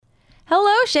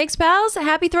Hello, Shakes Pals.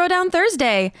 Happy Throwdown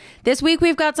Thursday. This week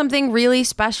we've got something really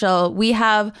special. We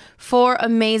have 4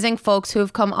 amazing folks who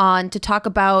have come on to talk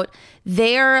about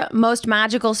their most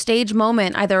magical stage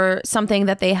moment, either something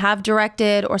that they have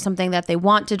directed or something that they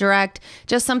want to direct,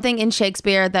 just something in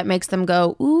Shakespeare that makes them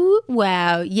go, ooh,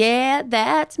 wow, yeah,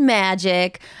 that's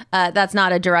magic. That's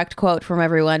not a direct quote from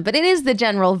everyone, but it is the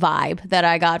general vibe that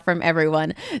I got from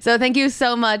everyone. So thank you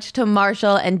so much to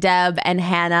Marshall and Deb and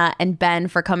Hannah and Ben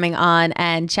for coming on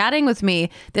and chatting with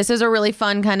me. This is a really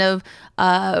fun kind of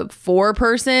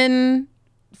 4-person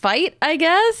fight, I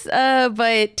guess,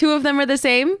 but 2 of them are the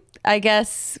same. I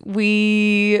guess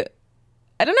I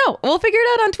don't know. We'll figure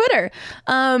it out on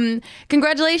Twitter.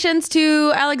 Congratulations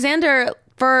to Alexander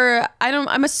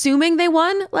I'm assuming they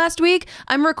won last week.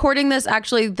 I'm recording this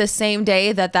actually the same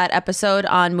day that episode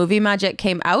on Movie Magic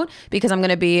came out because I'm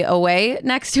going to be away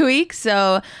next week.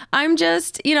 So I'm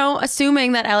just,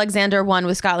 assuming that Alexander won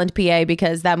with Scotland, PA,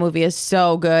 because that movie is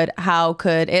so good. How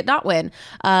could it not win?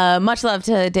 Much love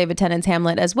to David Tennant's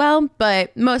Hamlet as well,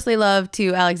 but mostly love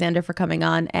to Alexander for coming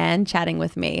on and chatting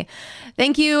with me.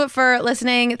 Thank you for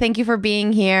listening. Thank you for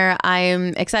being here.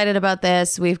 I'm excited about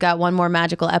this. We've got one more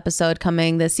magical episode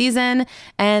coming this season,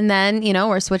 and then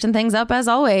we're switching things up as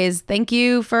always. Thank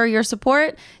you for your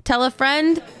support. Tell a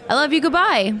friend. I love you.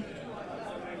 Goodbye.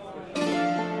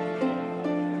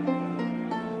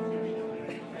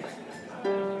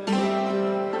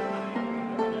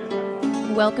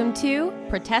 Welcome to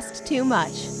Protest Too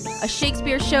Much, a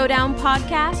Shakespeare Showdown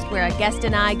podcast where a guest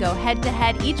and I go head to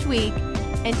head each week,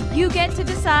 and you get to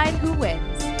decide who wins.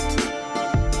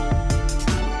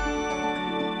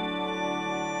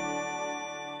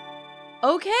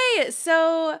 Okay,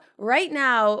 so right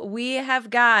now we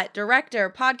have got director,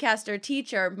 podcaster,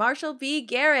 teacher, Marshall B.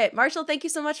 Garrett. Marshall, thank you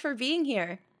so much for being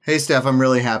here. Hey, Steph, I'm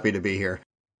really happy to be here.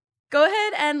 Go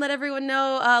ahead and let everyone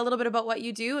know a little bit about what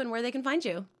you do and where they can find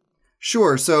you.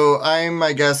 Sure. So I'm,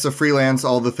 I guess, a freelance,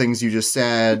 all the things you just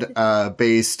said,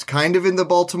 based kind of in the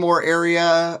Baltimore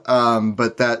area,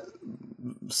 but that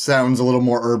sounds a little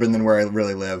more urban than where I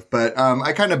really live. But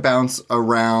I kind of bounce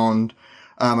around.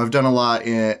 I've done a lot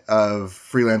of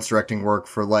freelance directing work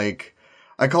for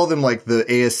I call them the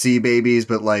ASC babies,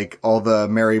 but all the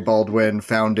Mary Baldwin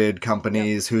founded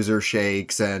companies, yep. Hoosier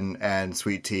Shakes and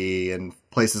Sweet Tea and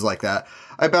places like that.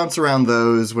 I bounce around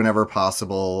those whenever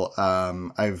possible.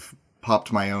 I've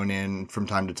popped my own in from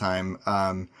time to time.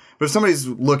 But if somebody's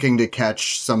looking to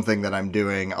catch something that I'm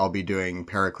doing, I'll be doing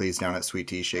Pericles down at Sweet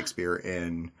Tea Shakespeare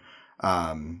in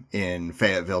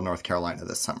Fayetteville, North Carolina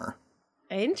this summer.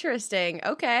 Interesting.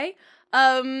 Okay.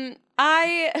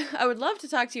 I would love to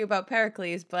talk to you about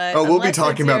Pericles, but we'll be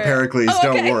talking about Pericles. Okay.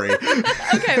 Don't worry.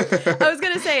 Okay. I was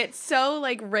gonna say it's so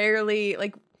rarely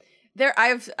I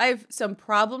have some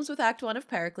problems with Act 1 of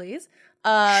Pericles.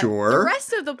 Sure. The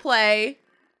rest of the play,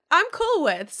 I'm cool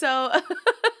with. So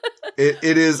it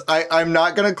is. I'm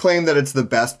not gonna claim that it's the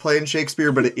best play in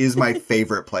Shakespeare, but it is my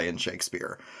favorite play in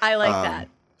Shakespeare. I like that.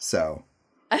 So.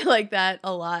 I like that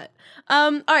a lot.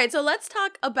 All right, so let's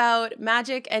talk about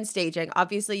magic and staging.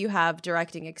 Obviously, you have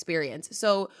directing experience.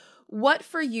 So what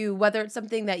for you, whether it's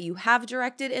something that you have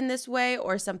directed in this way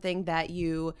or something that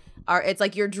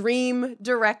it's your dream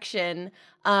direction,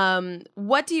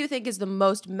 what do you think is the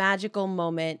most magical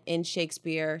moment in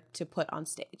Shakespeare to put on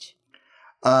stage?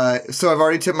 So I've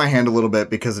already tipped my hand a little bit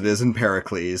because it is in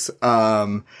Pericles.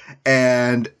 And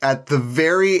at the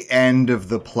very end of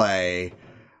the play,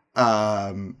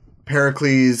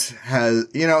 Pericles has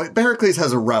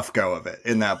a rough go of it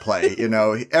in that play.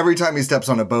 Every time he steps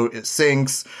on a boat, it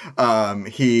sinks.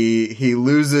 He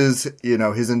loses,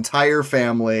 his entire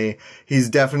family. He's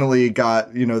definitely got,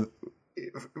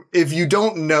 if you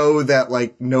don't know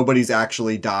that nobody's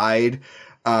actually died,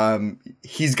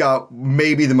 he's got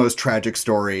maybe the most tragic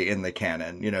story in the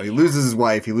canon. He loses his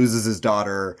wife, he loses his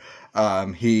daughter.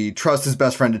 He trusts his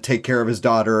best friend to take care of his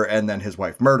daughter, and then his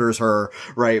wife murders her,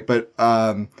 right? But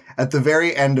at the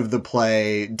very end of the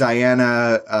play,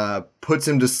 Diana puts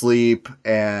him to sleep,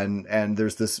 and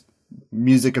there's this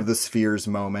music of the spheres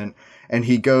moment, and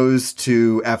he goes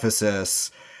to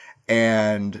Ephesus,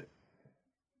 and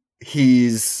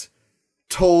he's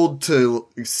told to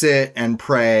sit and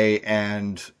pray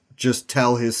and just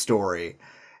tell his story.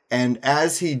 And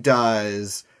as he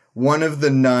does, one of the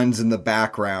nuns in the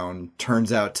background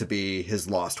turns out to be his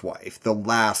lost wife, the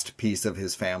last piece of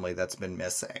his family that's been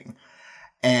missing.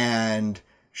 And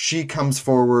she comes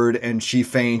forward and she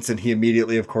faints, and he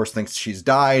immediately, of course, thinks she's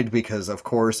died because, of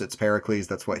course, it's Pericles.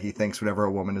 That's what he thinks whenever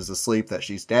a woman is asleep, that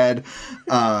she's dead.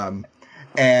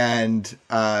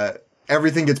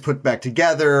 Everything gets put back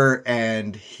together,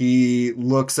 and he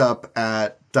looks up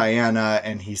at Diana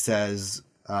and he says,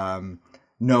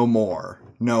 no more,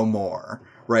 no more.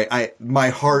 Right. My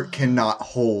heart cannot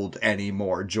hold any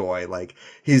more joy. Like,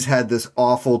 he's had this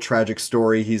awful, tragic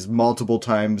story. He's multiple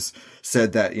times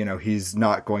said that, you know, he's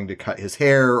not going to cut his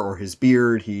hair or his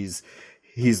beard. He's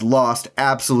lost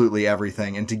absolutely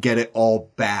everything. And to get it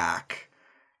all back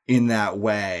in that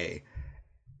way,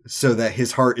 so that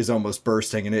his heart is almost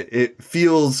bursting. And it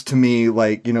feels to me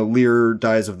like, you know, Lear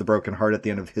dies of the broken heart at the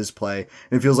end of his play.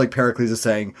 And it feels like Pericles is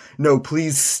saying, no,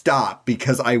 please stop,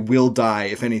 because I will die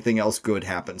if anything else good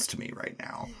happens to me right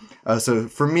now. So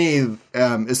for me,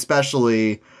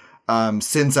 especially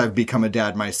since I've become a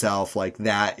dad myself, like,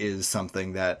 that is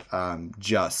something that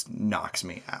just knocks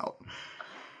me out.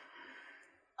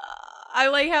 I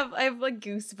have like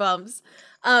goosebumps.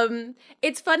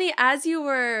 It's funny, as you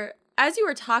were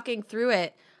talking through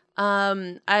it,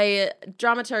 I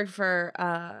dramaturged for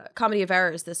Comedy of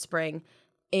Errors this spring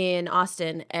in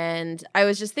Austin, and I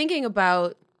was just thinking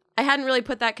about, I hadn't really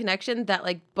put that connection that,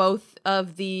 like, both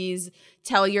of these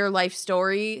tell your life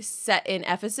story set in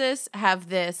Ephesus have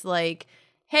this, like,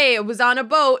 hey, I was on a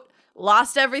boat,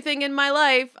 lost everything in my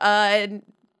life, and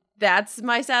that's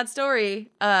my sad story,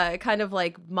 kind of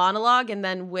like monologue. And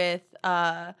then with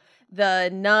the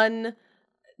nun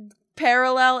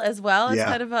parallel as well. It's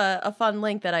kind of a fun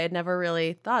link that I had never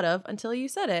really thought of until you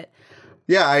said it.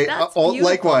 Yeah,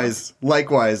 likewise.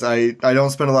 I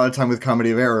don't spend a lot of time with Comedy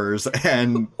of Errors,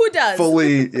 and who does?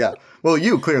 Fully, yeah. Well,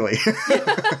 you clearly.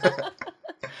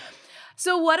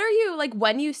 So, what are you like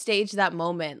when you stage that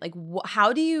moment? Like,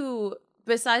 how do you?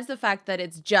 Besides the fact that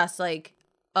it's just like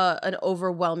an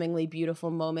overwhelmingly beautiful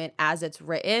moment as it's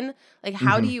written, like,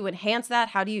 how do you enhance that?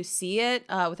 How do you see it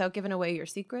without giving away your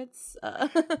secrets?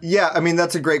 Yeah, I mean,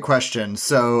 that's a great question.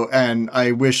 So, and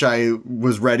I wish I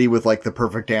was ready with like the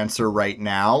perfect answer right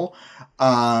now.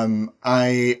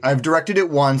 I've directed it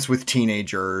once with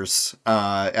teenagers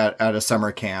at a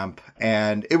summer camp,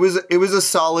 and it was a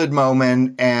solid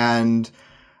moment. And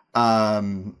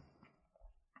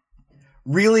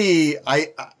really,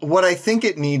 what I think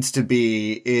it needs to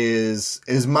be is,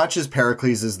 as much as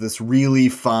Pericles is this really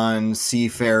fun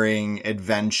seafaring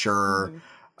adventure,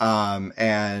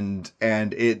 and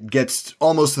it gets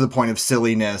almost to the point of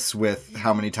silliness with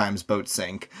how many times boats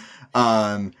sink,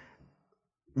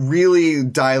 really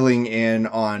dialing in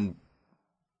on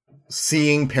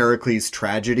seeing Pericles'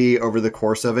 tragedy over the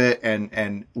course of it,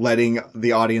 and letting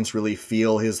the audience really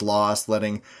feel his loss,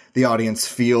 letting the audience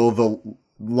feel the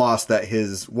loss that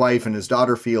his wife and his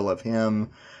daughter feel of him,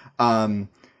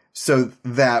 so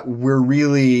that we're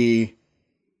really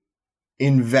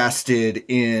invested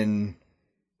in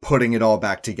putting it all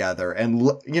back together.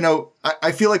 And, you know,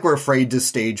 I feel like we're afraid to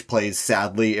stage plays,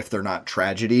 sadly, if they're not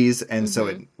tragedies. And so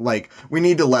it, like, we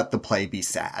need to let the play be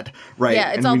sad, right? Yeah,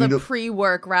 it's and all the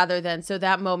pre-work rather than, so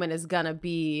that moment is gonna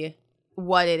be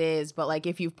what it is. But like,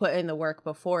 if you've put in the work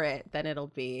before it, then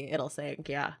it'll sink.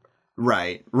 Yeah.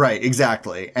 Right,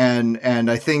 exactly. And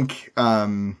I think,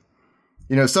 you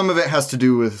know, some of it has to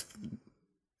do with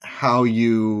how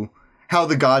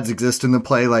the gods exist in the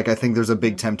play. Like, I think there's a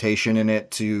big temptation in it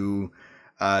to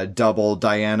double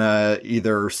Diana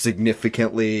either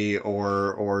significantly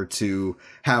or to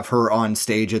have her on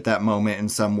stage at that moment in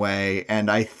some way.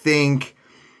 And I think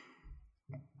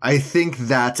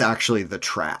that's actually the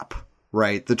trap,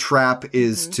 right? The trap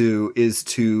is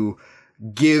to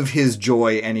give his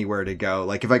joy anywhere to go.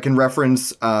 Like, if I can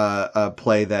reference a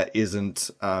play that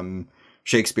isn't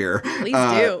Shakespeare, please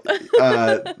do.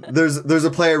 There's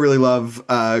a play I really love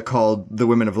called The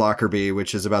Women of Lockerbie,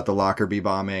 which is about the Lockerbie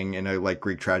bombing in a like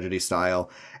Greek tragedy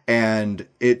style, and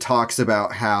it talks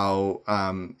about how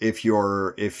if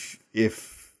you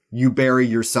bury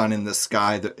your son in the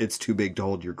sky, that it's too big to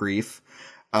hold your grief.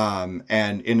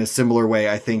 And in a similar way,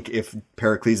 I think if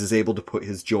Pericles is able to put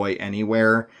his joy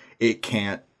anywhere, it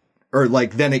can't, or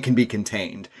like, then it can be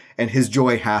contained, and his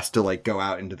joy has to like go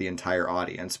out into the entire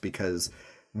audience, because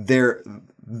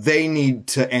they need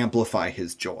to amplify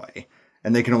his joy,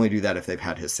 and they can only do that if they've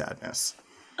had his sadness.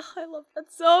 Oh, I love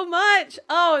that so much.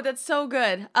 Oh, that's so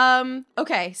good.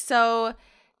 Okay, so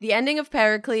the ending of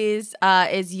Pericles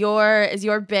is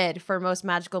your bid for most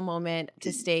magical moment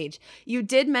to stage. You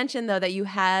did mention, though, that you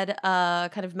had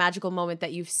a kind of magical moment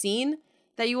that you've seen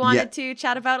that you wanted to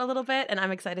chat about a little bit, and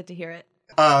I'm excited to hear it.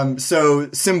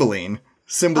 So Cymbeline.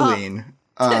 Say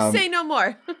no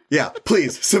more. Yeah,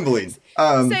 please, Cymbeline.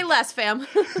 Say less, fam.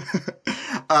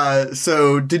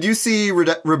 So did you see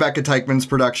Rebecca Teichmann's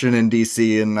production in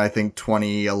DC in, I think,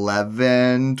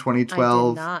 2011,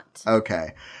 2012? I did not.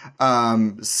 Okay.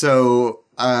 So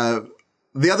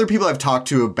the other people I've talked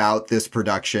to about this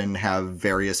production have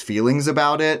various feelings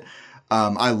about it.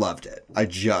 I loved it. I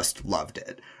just loved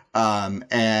it.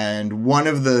 And one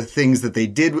of the things that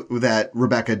that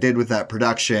Rebecca did with that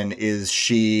production is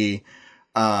she,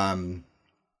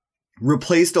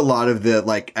 replaced a lot of the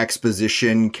like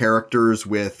exposition characters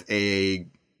with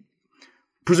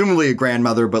presumably a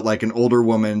grandmother, but like an older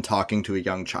woman talking to a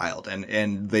young child.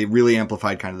 And they really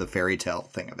amplified kind of the fairy tale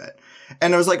thing of it.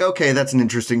 And I was like, okay, that's an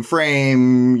interesting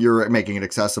frame. You're making it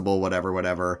accessible,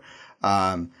 whatever.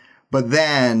 But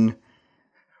then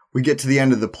we get to the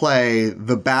end of the play.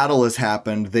 The battle has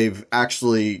happened. They've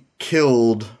actually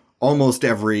killed almost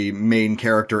every main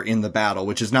character in the battle,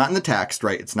 which is not in the text,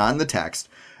 right? It's not in the text.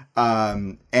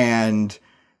 And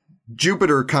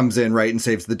Jupiter comes in, right, and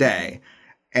saves the day.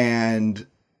 And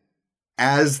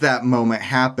as that moment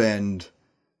happened,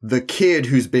 the kid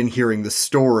who's been hearing the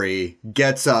story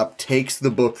gets up, takes the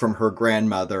book from her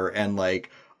grandmother, and like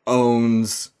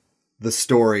owns the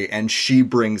story, and she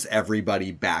brings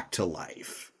everybody back to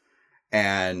life.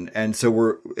 And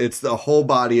so it's the whole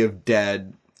body of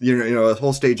dead, a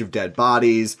whole stage of dead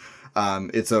bodies.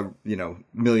 It's a, $1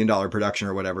 million production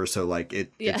or whatever. So like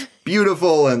it's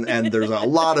beautiful. And there's a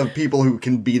lot of people who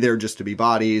can be there just to be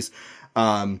bodies.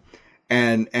 And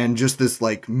just this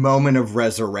like moment of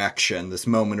resurrection, this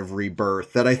moment of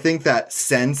rebirth that I think that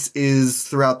sense is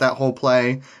throughout that whole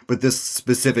play, but this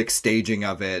specific staging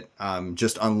of it,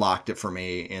 just unlocked it for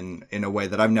me in a way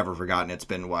that I've never forgotten. It's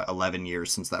been 11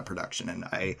 years since that production. And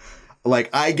I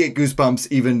get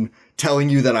goosebumps even telling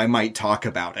you that I might talk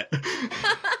about it.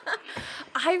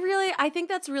 I think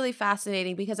that's really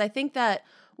fascinating because I think that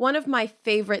one of my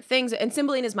favorite things, and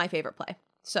Cymbeline is my favorite play.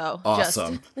 So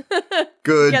awesome.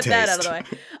 Good get taste. that out of the way.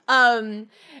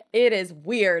 It is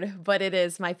weird, but it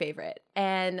is my favorite.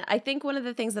 And I think one of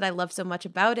the things that I love so much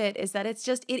about it is that it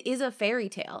is a fairy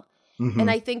tale. Mm-hmm.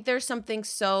 And I think there's something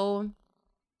so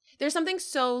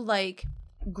like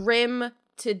grim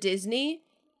to Disney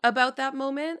about that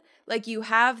moment. Like you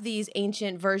have these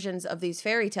ancient versions of these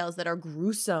fairy tales that are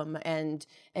gruesome and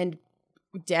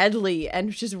deadly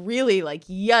and just really like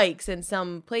yikes in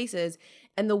some places.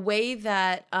 And the way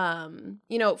that,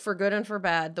 for good and for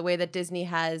bad, the way that Disney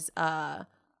has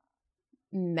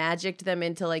magicked them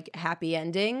into like happy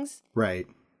endings. Right.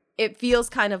 It feels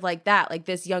kind of like that. Like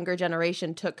this younger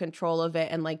generation took control of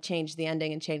it and like changed the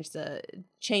ending and changed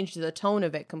the tone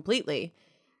of it completely,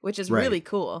 which is really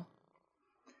cool.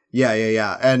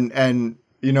 Yeah. And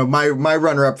my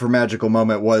runner up for magical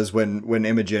moment was when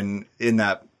Imogen in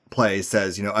that play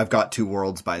says, I've got two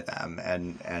worlds by them,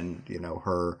 and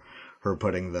her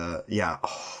putting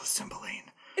Cymbeline.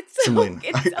 It's so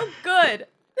good.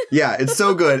 Yeah, it's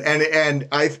so good. And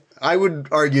I would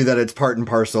argue that it's part and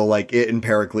parcel. Like it and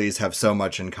Pericles have so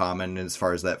much in common as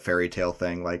far as that fairy tale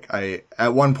thing. Like I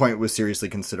at one point was seriously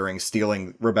considering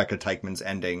stealing Rebecca Teichmann's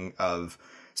ending of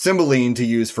Cymbeline to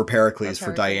use for Pericles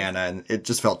for Diana, and it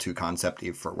just felt too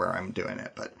concept-y for where I'm doing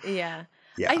it. But yeah.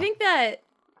 I think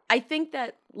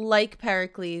that like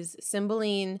Pericles,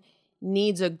 Cymbeline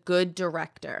needs a good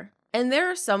director. And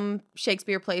there are some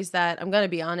Shakespeare plays that, I'm going to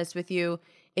be honest with you,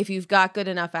 if you've got good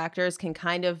enough actors, can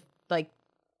kind of like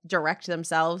direct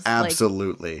themselves.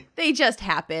 Absolutely. Like, they just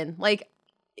happen. Like,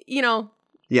 Yeah.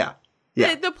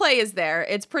 The play is there.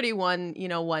 It's pretty one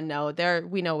note.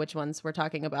 We know which ones we're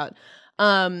talking about.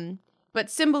 But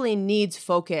Cymbeline needs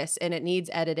focus, and it needs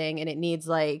editing, and it needs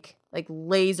like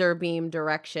laser beam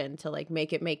direction to like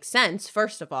make it make sense,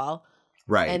 first of all.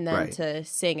 Right. And then to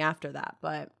sing after that.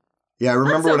 But yeah, I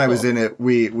remember when I was in it,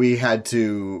 we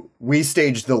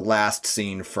staged the last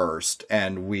scene first,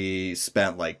 and we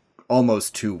spent like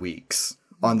almost 2 weeks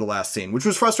on the last scene, which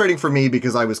was frustrating for me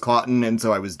because I was Cloten, and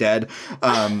so I was dead.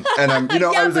 And I'm,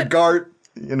 I was a guard,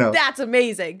 That's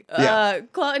amazing. Yeah.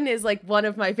 Cloten is like one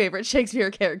of my favorite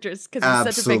Shakespeare characters because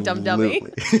he's such a big dumb dummy.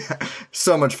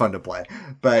 So much fun to play.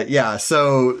 But yeah,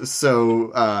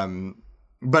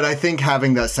 but I think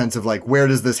having that sense of like, where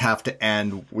does this have to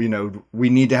end? We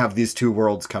need to have these two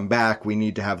worlds come back. We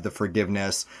need to have the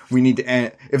forgiveness. We need to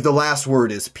end. If the last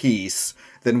word is peace,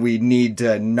 then we need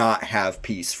to not have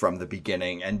peace from the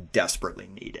beginning and desperately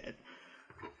need it.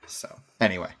 So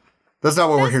anyway, that's not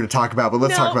what we're here to talk about, but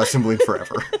let's talk about Cymbeline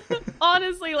forever.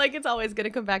 Honestly, like it's always going to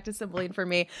come back to Cymbeline for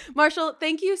me. Marshall,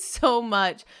 thank you so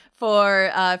much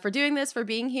for doing this, for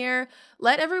being here.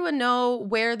 Let everyone know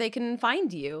where they can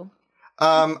find you.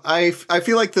 I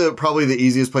feel like probably the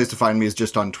easiest place to find me is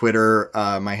just on Twitter.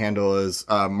 My handle is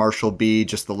Marshall B,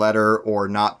 just the letter, or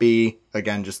not B,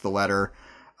 again, just the letter.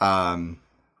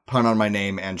 Pun on my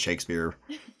name and Shakespeare.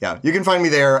 Yeah, you can find me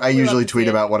there. I usually tweet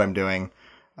about what I'm doing.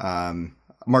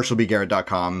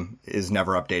 MarshallBGarrett.com is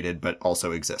never updated, but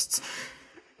also exists.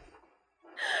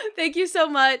 Thank you so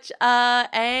much.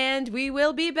 And we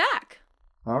will be back.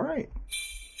 All right.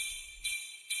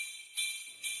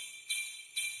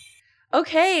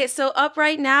 Okay, so up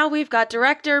right now, we've got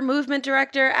director, movement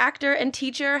director, actor, and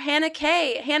teacher, Hannah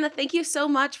Kay. Hannah, thank you so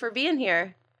much for being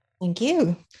here. Thank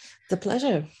you. It's a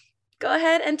pleasure. Go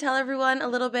ahead and tell everyone a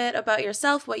little bit about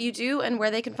yourself, what you do, and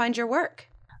where they can find your work.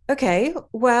 Okay,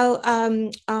 well,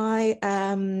 I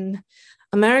am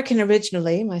American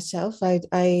originally myself. I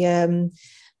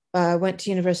went to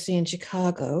university in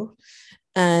Chicago,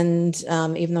 and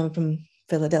even though I'm from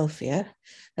Philadelphia,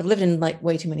 I've lived in like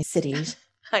way too many cities.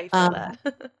 I feel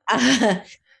that.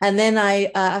 And then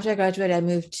after I graduated, I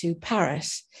moved to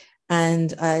Paris,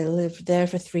 and I lived there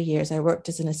for 3 years. I worked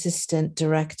as an assistant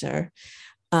director,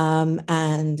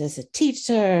 and as a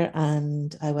teacher,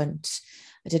 and I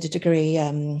did a degree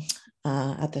at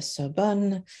the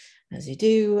Sorbonne, as you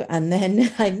do, and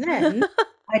then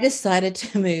I decided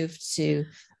to move to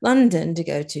London to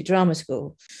go to drama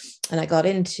school, and I got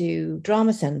into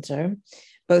Drama Centre,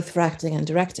 both for acting and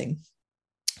directing.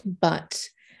 But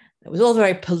it was all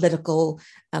very political,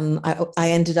 and I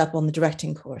ended up on the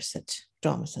directing course at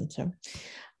Drama Centre.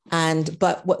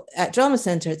 But at Drama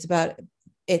Centre,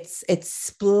 it's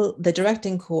split. The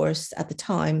directing course at the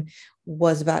time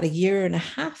was about a year and a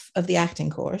half of the acting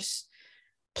course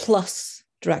plus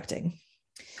directing.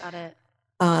 Got it.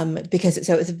 Because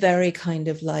it's very kind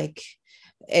of like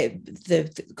the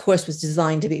course was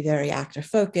designed to be very actor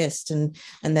focused, and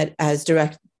that as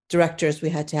directors we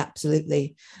had to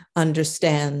absolutely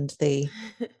understand the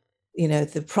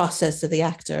process of the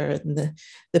actor and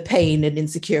the pain and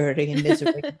insecurity and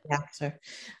misery of the actor.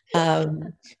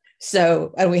 And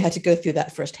we had to go through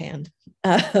that firsthand.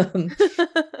 So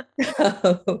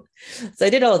I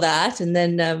did all that, and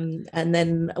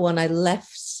then when I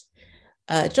left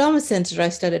Drama Centre, I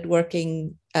started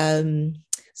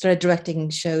directing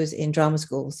shows in drama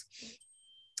schools.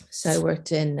 So I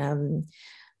worked in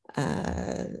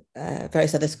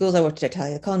various other schools. I worked at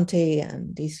Italia Conti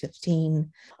and East 15.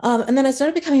 And then I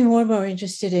started becoming more and more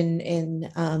interested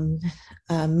in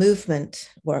movement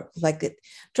work. Like at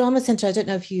Drama Centre, I don't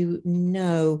know if you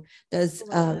know, does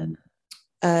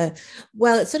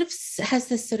well, it sort of has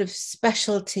this sort of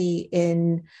specialty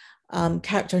in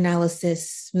character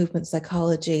analysis, movement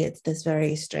psychology. It's this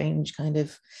very strange kind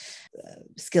of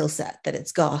skill set that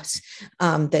it's got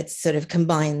that sort of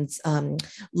combines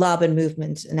Laban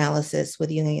movement analysis with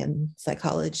Jungian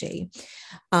psychology,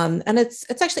 and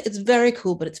it's very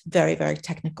cool, but it's very, very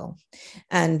technical.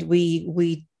 And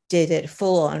we did it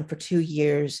full on for 2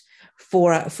 years,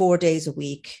 4 days a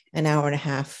week, an hour and a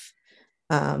half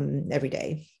every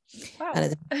day. Wow.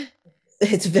 And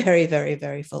it's very, very,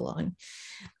 very full on.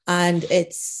 And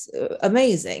it's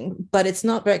amazing, but it's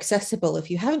not very accessible if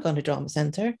you haven't gone to Drama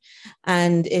Centre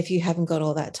and if you haven't got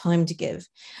all that time to give.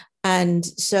 And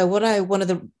so one of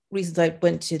the reasons I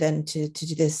went to then to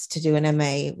do this, to do an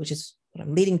MA, which is what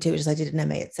I'm leading to, which is I did an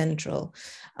MA at Central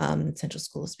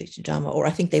School of Speech and Drama, or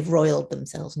I think they've royaled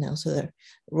themselves now, so they're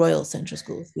Royal Central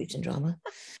School of Speech and Drama,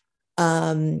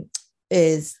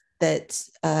 is that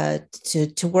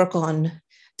to work on,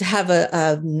 to have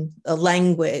a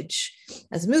language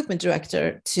as a movement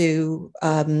director to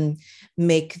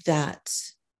make that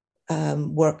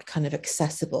work kind of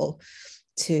accessible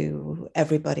to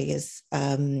everybody, as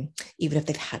even if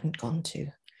they hadn't gone to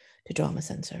Drama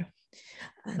Centre.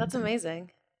 That's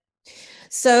amazing.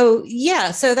 So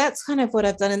yeah, so that's kind of what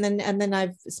I've done, and then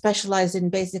I've specialized in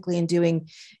basically in doing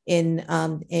in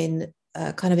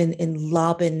kind of in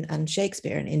Laban and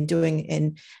Shakespeare, and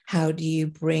in how do you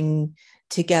bring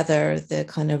together the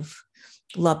kind of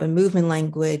Laban movement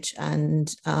language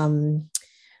and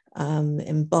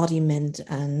embodiment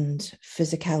and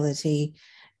physicality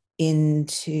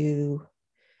into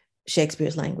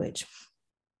Shakespeare's language.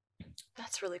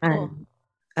 That's really cool.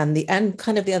 And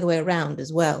kind of the other way around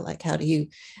as well. Like how do you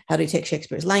take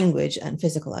Shakespeare's language and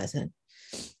physicalize it?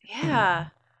 Yeah.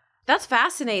 That's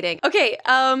fascinating. Okay,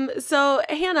 so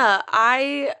Hannah,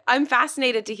 I'm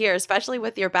fascinated to hear, especially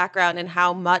with your background and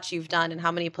how much you've done and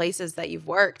how many places that you've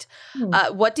worked.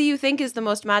 What do you think is the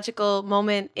most magical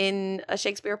moment in a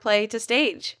Shakespeare play to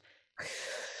stage?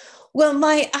 Well,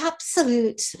 my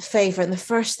absolute favorite, and the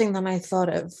first thing that I thought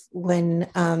of when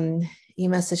you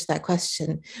messaged that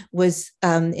question, was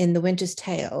in The Winter's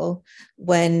Tale,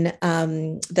 when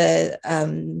the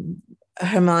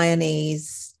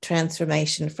Hermione's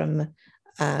transformation from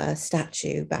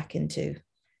statue back into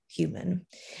human.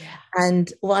 Yeah.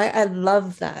 And why I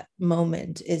love that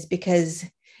moment is because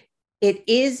it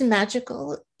is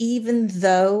magical, even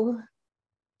though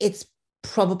it's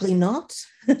probably not.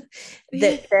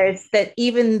 That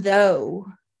even though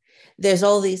there's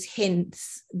all these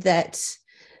hints that,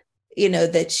 you know,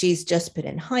 that she's just been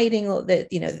in hiding, or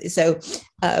that, you know, so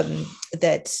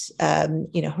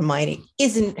you know, Hermione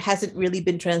hasn't really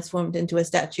been transformed into a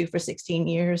statue for 16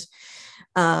 years.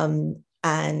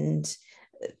 And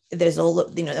there's all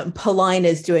of, you know,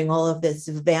 Paulina's doing all of this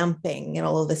vamping and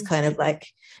all of this kind of like,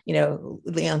 you know,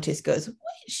 Leontis goes,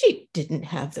 she didn't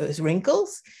have those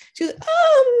wrinkles. She goes,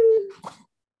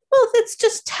 well, that's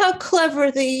just how clever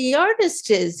the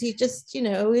artist is. He just, you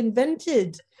know,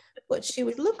 invented what she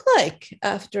would look like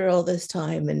after all this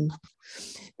time. And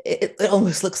it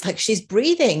almost looks like she's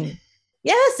breathing.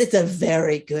 Yes, it's a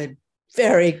very good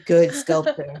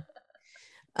sculptor.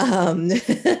 And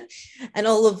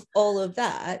all of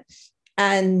that.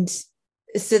 And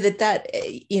so that,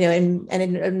 you know, and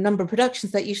in a number of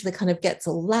productions that usually kind of gets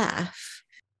a laugh,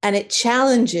 and it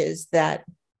challenges that,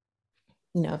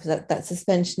 you know, that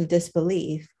suspension of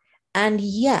disbelief. And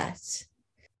yet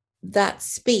that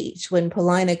speech when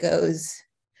Paulina goes,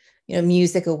 you know,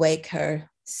 music awake her,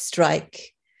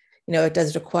 strike, you know, it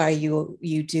does require you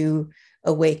do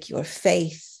awake your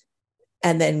faith.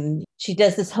 And then she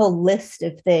does this whole list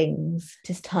of things.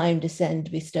 'Tis time descend,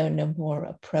 bestow no more,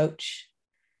 approach,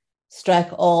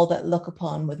 strike all that look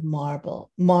upon with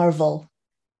marvel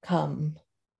come.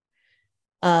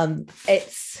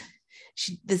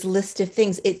 This list of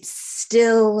things, it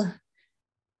still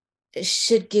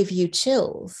should give you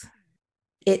chills.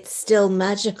 It's still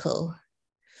magical.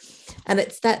 And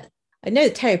it's that, I know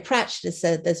Terry Pratchett has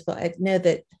said this, but I know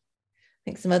that I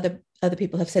think some other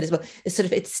people have said as well, it's sort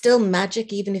of, it's still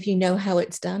magic even if you know how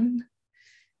it's done.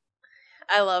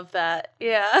 I love that.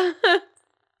 Yeah.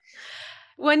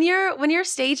 When you're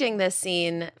staging this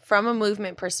scene from a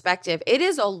movement perspective,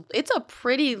 it's a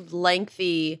pretty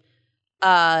lengthy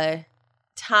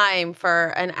time for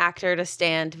an actor to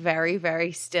stand very,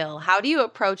 very still. How do you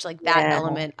approach like that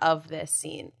element of this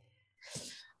scene?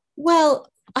 Well,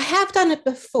 I have done it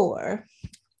before.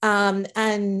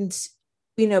 And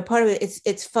you know, part of it,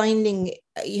 it's finding,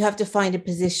 you have to find a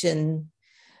position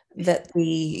that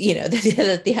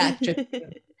that the actor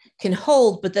can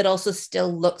hold, but that also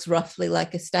still looks roughly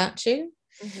like a statue.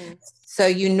 Mm-hmm. So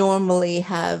you normally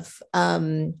have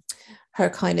her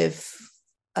kind of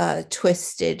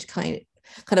twisted, kind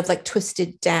of like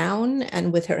twisted down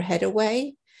and with her head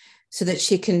away, so that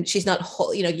she's not,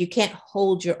 you know, you can't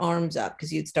hold your arms up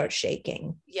because you'd start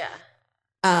shaking. Yeah.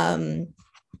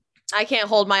 I can't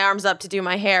hold my arms up to do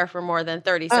my hair for more than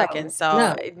 30 seconds. So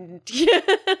no.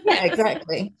 Yeah,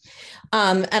 exactly.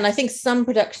 And I think some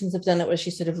productions have done it where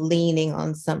she's sort of leaning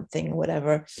on something or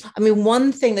whatever. I mean,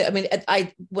 one thing that, I mean,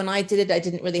 when I did it, I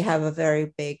didn't really have a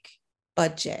very big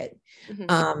budget.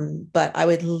 Mm-hmm. But I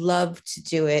would love to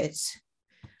do it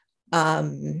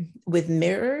with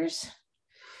mirrors,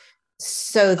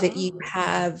 so that you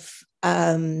have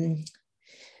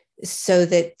so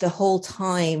that the whole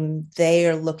time they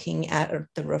are looking at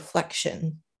the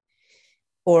reflection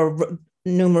or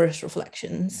numerous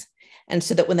reflections. And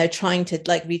so that when they're trying to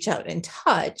like reach out and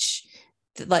touch,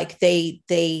 like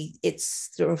it's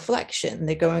the reflection,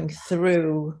 they're going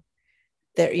through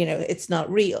their, you know, it's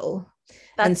not real.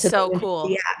 That's so cool.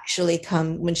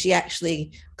 When she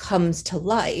actually comes to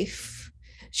life,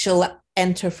 she'll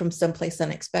enter from someplace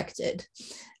unexpected.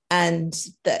 And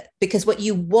that, because what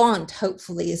you want,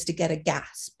 hopefully, is to get a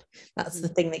gasp. That's the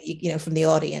thing that you know from the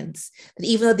audience. But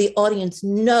even though the audience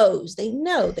knows, they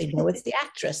know it's the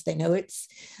actress. They know it's,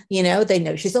 you know, they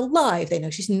know she's alive. They know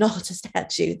she's not a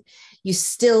statue. You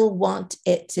still want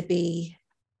it to be,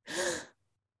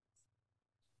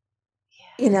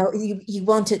 you know, you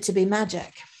want it to be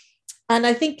magic. And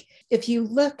I think if you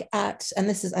look at, and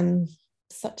this is, I'm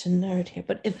such a nerd here,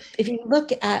 but if you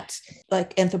look at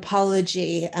like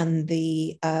anthropology and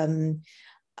the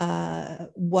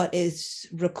what is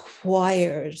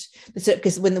required,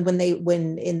 because when in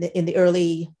the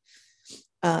early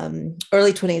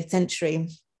 20th century,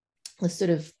 the sort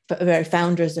of very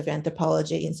founders of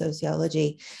anthropology and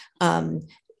sociology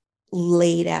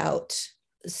laid out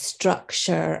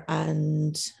structure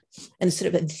and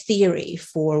sort of a theory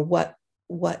for what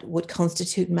would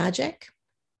constitute magic.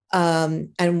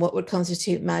 And what would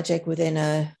constitute magic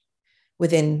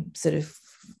within sort of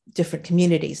different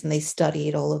communities. And they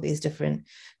studied all of these different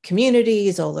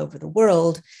communities all over the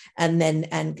world, and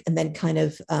then kind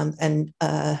of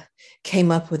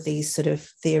came up with these sort of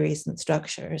theories and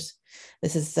structures.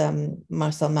 This is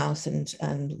Marcel Mauss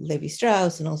and Levi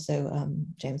Strauss, and also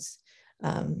James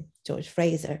George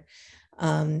Fraser.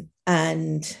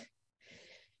 And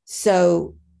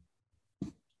so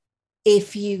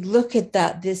if you look at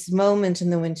that, this moment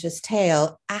in The Winter's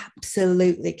Tale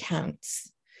absolutely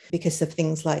counts because of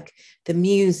things like the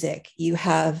music. You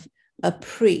have a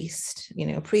priest,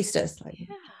 priestess, like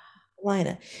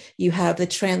Lina. You have the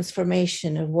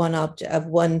transformation of one object, of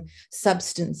one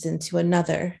substance into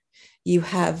another. You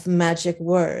have magic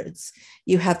words.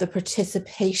 You have the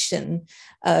participation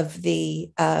of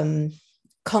the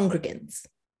congregants,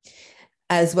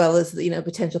 as well as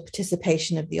potential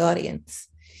participation of the audience.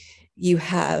 You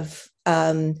have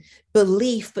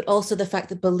belief, but also the fact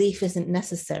that belief isn't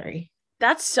necessary.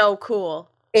 That's so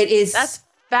cool. It is. That's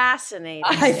fascinating.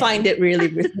 I find it really,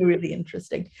 really, really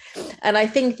interesting, and I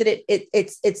think that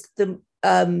it's the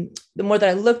more that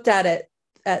I looked at it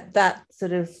at that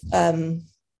sort of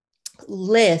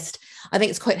list, I think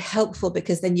it's quite helpful,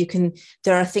 because then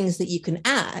there are things that you can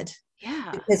add.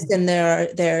 Yeah. Because then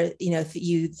there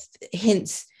you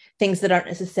hints, things that aren't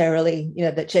necessarily,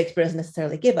 that Shakespeare doesn't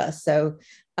necessarily give us. So,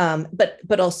 but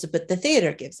the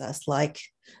theater gives us, like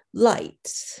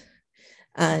light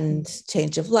and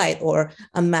change of light, or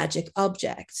a magic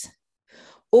object,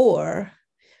 or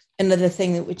another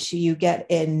thing that which you get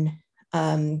in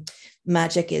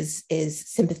magic is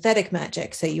sympathetic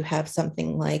magic. So you have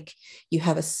something like, you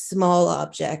have a small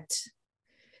object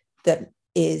that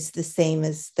is the same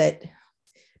as that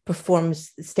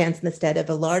stands in the stead of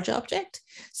a large object.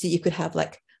 So you could have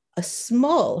like a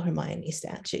small Hermione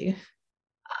statue,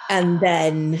 and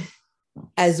then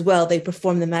as well they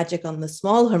perform the magic on the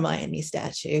small Hermione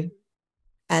statue,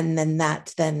 and then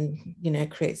that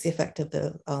creates the effect of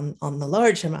on the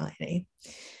large Hermione.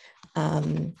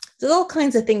 There's all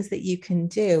kinds of things that you can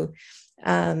do.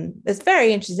 It's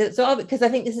very interesting. So because I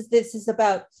think this is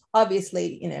about,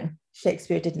 obviously,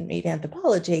 Shakespeare didn't read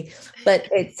anthropology, but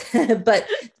but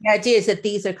the idea is that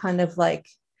these are kind of like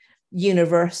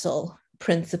universal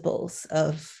principles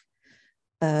of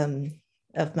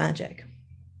magic.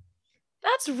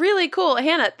 That's really cool.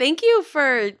 Hannah, thank you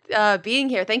for being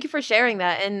here. Thank you for sharing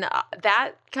that. And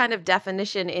that kind of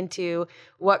definition into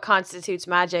what constitutes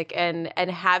magic, and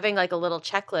having like a little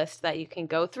checklist that you can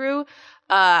go through,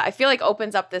 I feel like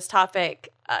opens up this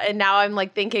topic. And now I'm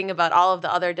like thinking about all of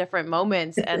the other different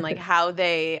moments and like how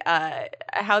they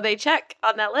check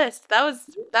on that list. That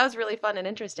was really fun and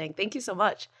interesting. Thank you so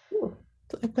much. Ooh,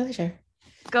 my pleasure.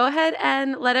 Go ahead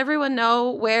and let everyone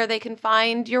know where they can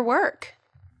find your work.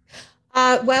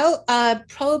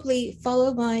 Probably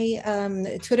follow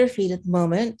my Twitter feed at the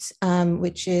moment,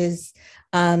 which is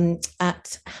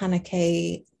at Hannah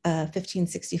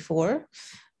 1564.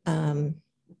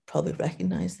 Probably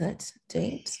recognize that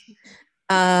date.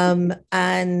 And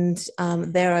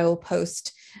there I will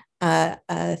post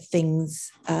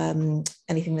things,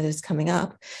 anything that is coming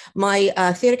up.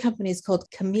 My theatre company is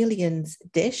called Chameleon's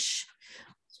Dish,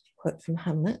 quote from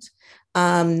Hamlet.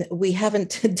 We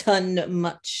haven't done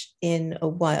much in a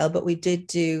while, but we did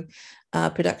do a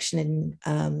production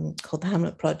called the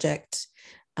Hamlet Project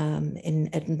in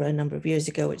Edinburgh a number of years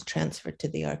ago, which transferred to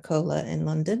the Arcola in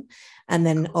London, and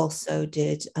then also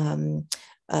did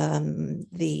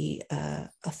the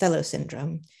Othello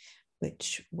Syndrome,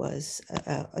 which was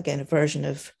again a version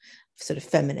of sort of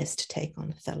feminist take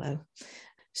on Othello.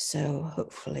 So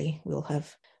hopefully we'll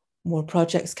have more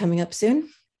projects coming up soon.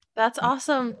 That's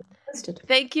awesome.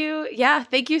 Thank you. Yeah,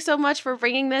 thank you so much for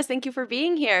bringing this. Thank you for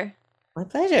being here. My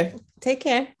pleasure. Take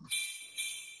care.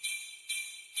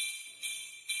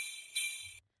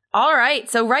 All right.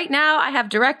 So right now I have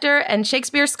director and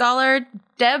Shakespeare scholar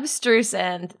Deb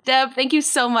Struysand. Deb, thank you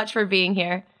so much for being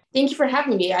here. Thank you for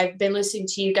having me. I've been listening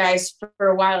to you guys for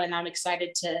a while, and I'm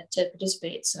excited to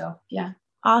participate. So yeah.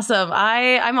 Awesome.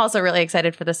 I'm also really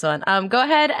excited for this one. Go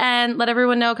ahead and let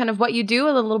everyone know kind of what you do, a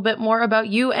little bit more about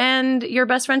you and your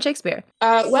best friend Shakespeare.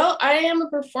 Well, I am a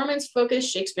performance-focused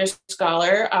Shakespeare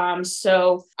scholar.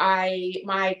 So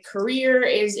my career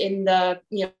is in the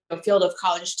field of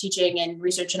college teaching and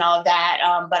research and all of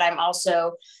that. But I'm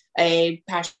also a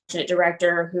passionate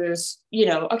director who's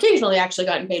occasionally actually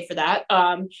gotten paid for that.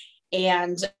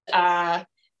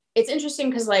 It's interesting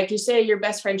because, like you say, your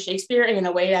best friend Shakespeare, and in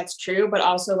a way that's true, but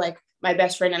also like my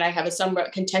best friend and I have a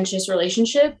somewhat contentious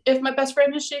relationship if my best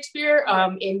friend is Shakespeare,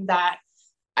 in that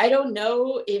I don't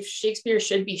know if Shakespeare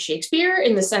should be Shakespeare,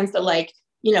 in the sense that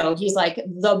he's like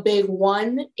the big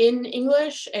one in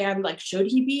English, and like, should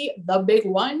he be the big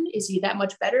one? Is he that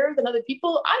much better than other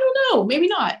people? I don't know, maybe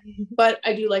not, but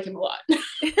I do like him a lot.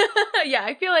 Yeah,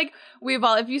 I feel like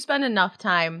if you spend enough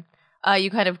time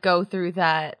you kind of go through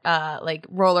that like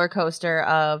roller coaster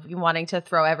of you wanting to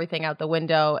throw everything out the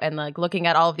window and like looking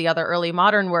at all of the other early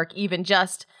modern work, even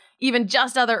just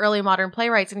other early modern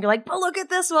playwrights, and you're like, but look at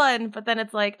this one. But then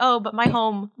it's like, oh, but my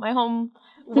home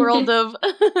world of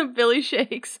Billy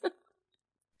Shakes.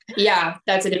 Yeah,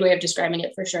 that's a good way of describing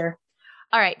it for sure.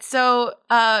 All right. So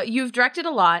you've directed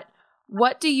a lot.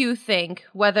 What do you think,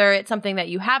 whether it's something that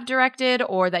you have directed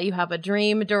or that you have a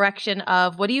dream direction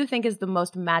of, what do you think is the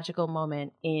most magical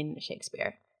moment in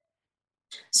Shakespeare?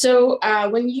 So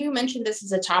when you mentioned this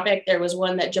as a topic, there was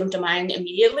one that jumped to mind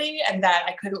immediately and that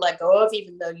I couldn't let go of,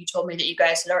 even though you told me that you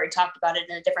guys had already talked about it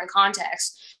in a different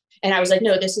context. And I was like,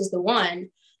 no, this is the one.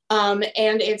 And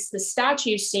it's the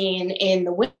statue scene in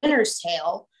The Winter's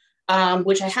Tale,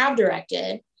 which I have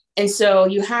directed. And so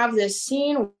you have this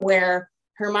scene where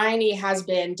Hermione has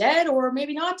been dead or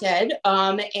maybe not dead.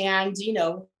 And, you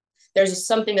know, there's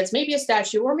something that's maybe a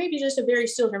statue or maybe just a very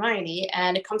still Hermione,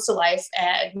 and it comes to life.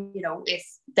 And, you know, if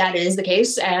that is the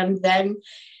case, and then,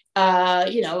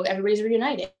 you know, everybody's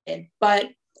reunited. But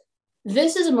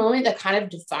this is a moment that kind of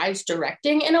defies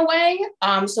directing in a way.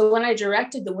 So when I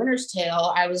directed The Winter's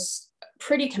Tale, I was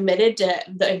pretty committed to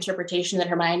the interpretation that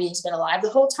Hermione has been alive the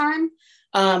whole time.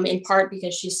 In part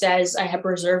because she says, I have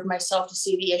reserved myself to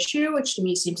see the issue, which to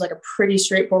me seems like a pretty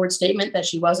straightforward statement that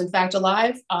she was in fact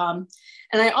alive.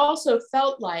 And I also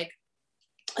felt like,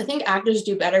 I think actors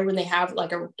do better when they have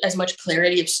like as much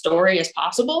clarity of story as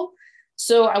possible.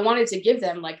 So I wanted to give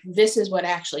them like, this is what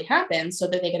actually happened, so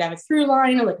that they could have a through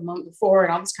line or like a moment before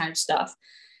and all this kind of stuff.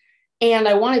 And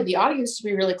I wanted the audience to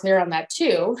be really clear on that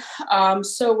too.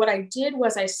 So what I did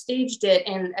was I staged it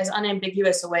in as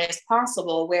unambiguous a way as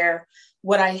possible, where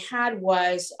what I had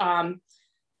was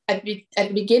at the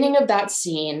beginning of that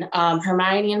scene,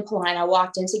 Hermione and Paulina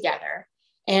walked in together,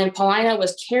 and Paulina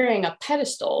was carrying a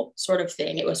pedestal sort of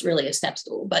thing. It was really a step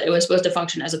stool, but it was supposed to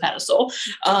function as a pedestal,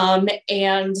 and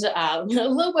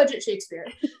low budget Shakespeare.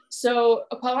 So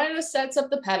Paulina sets up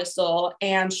the pedestal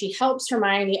and she helps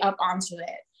Hermione up onto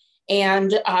it.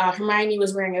 And Hermione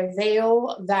was wearing a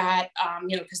veil that,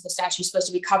 you know, because the statue's supposed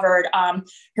to be covered.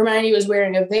 Hermione was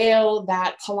wearing a veil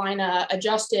that Paulina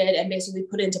adjusted and basically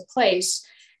put into place.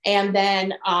 And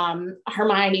then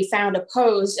Hermione found a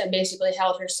pose and basically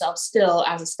held herself still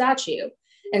as a statue.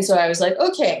 And so I was like,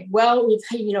 okay, well,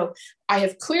 I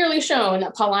have clearly shown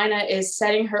that Paulina is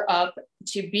setting her up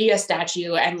to be a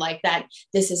statue, and like that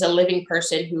this is a living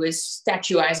person who is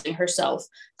statuizing herself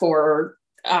for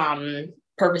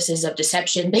purposes of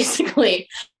deception, basically.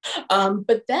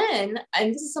 But then,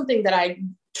 and this is something that I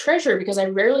treasure because I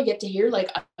rarely get to hear like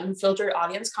unfiltered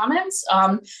audience comments.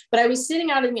 But I was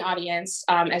sitting out in the audience,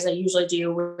 as I usually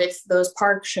do with those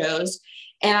park shows.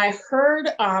 And I heard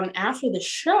after the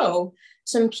show,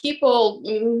 some people,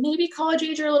 maybe college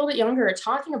age or a little bit younger,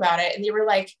 talking about it. And they were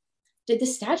like, did the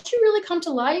statue really come to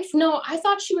life? No, I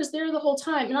thought she was there the whole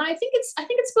time. And I think it's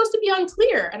supposed to be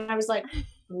unclear. And I was like,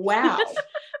 wow.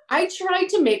 I tried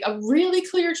to make a really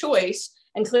clear choice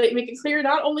and make it clear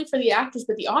not only for the actors,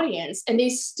 but the audience. And they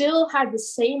still had the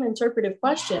same interpretive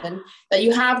question that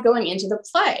you have going into the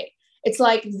play. It's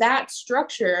like that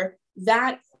structure,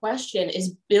 that question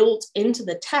is built into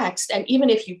the text. And even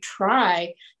if you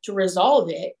try to resolve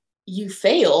it, you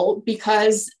fail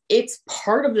because it's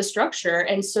part of the structure.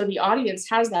 And so the audience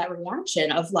has that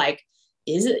reaction of like,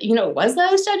 is it, was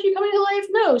that a statue coming to life?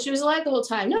 No, she was alive the whole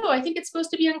time. No, I think it's supposed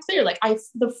to be unclear. Like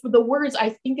the words, I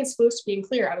think it's supposed to be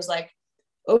unclear. I was like,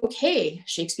 okay,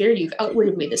 Shakespeare, you've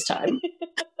outwitted me this time.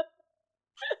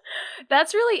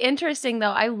 That's really interesting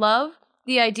though. I love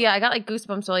the idea. I got like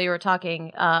goosebumps while you were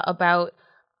talking about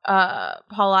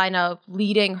Paulina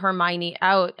leading Hermione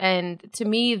out. And to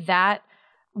me, that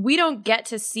we don't get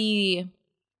to see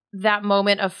that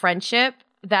moment of friendship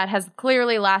that has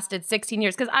clearly lasted 16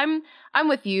 years. Because I'm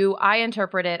with you. I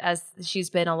interpret it as she's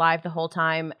been alive the whole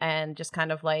time and just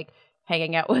kind of like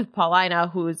hanging out with Paulina,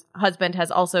 whose husband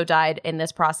has also died in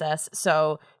this process.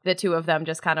 So the two of them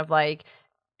just kind of like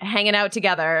hanging out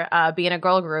together, being a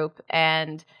girl group,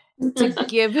 and to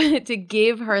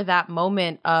give her that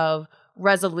moment of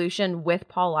resolution with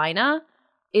Paulina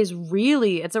it's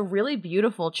a really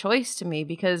beautiful choice to me,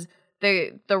 because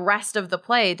the rest of the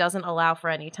play doesn't allow for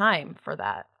any time for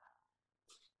that.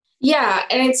 Yeah,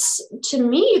 and it's, to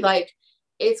me, like,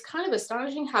 it's kind of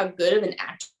astonishing how good of an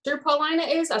actor Paulina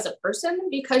is as a person,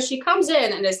 because she comes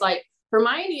in and is like,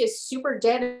 Hermione is super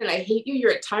dead and I hate you,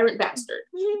 you're a tyrant bastard.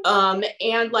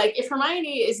 And like, if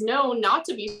Hermione is known not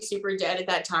to be super dead at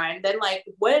that time, then like,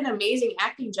 what an amazing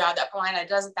acting job that Paulina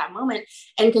does at that moment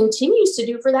and continues to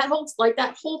do for that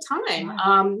whole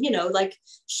time. Yeah. Like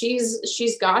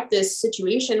she's got this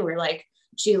situation where like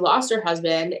she lost her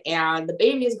husband and the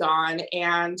baby is gone,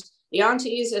 and the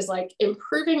aunties is like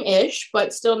improving-ish,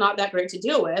 but still not that great to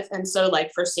deal with. And so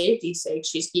like, for safety's sake,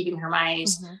 she's keeping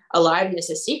Hermione's aliveness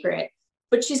a secret.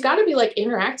 But she's got to be like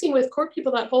interacting with court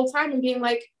people that whole time and being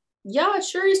like, yeah, it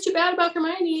sure is too bad about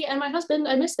Hermione and my husband.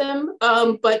 I miss them.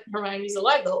 But Hermione's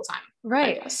alive the whole time.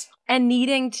 Right. I guess. And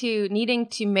needing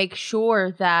to make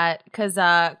sure that, because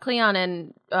Cleon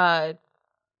and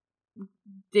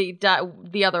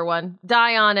the other one,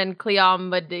 Dion and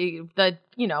Cleomede, the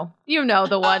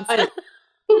the ones.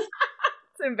 It's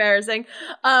embarrassing.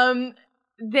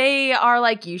 They are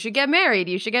like, you should get married.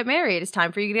 You should get married. It's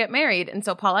time for you to get married. And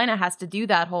so Paulina has to do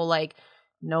that whole like,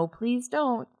 no, please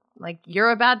don't. Like,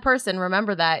 you're a bad person.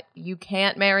 Remember that. You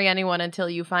can't marry anyone until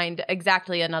you find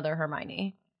exactly another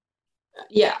Hermione.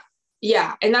 Yeah.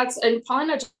 Yeah. And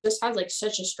Paulina just has like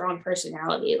such a strong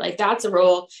personality. Like, that's a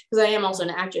role, because I am also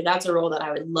an actor. That's a role that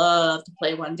I would love to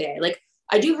play one day. Like,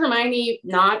 I do Hermione,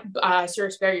 not Sir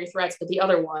Spare Your Threats, but the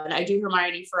other one. I do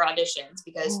Hermione for auditions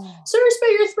because Sir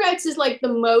Spare Your Threats is like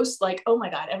the most like, oh my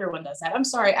God, everyone does that. I'm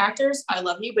sorry, actors, I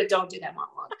love you, but don't do that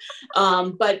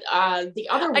monologue. But the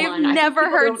other one. I've never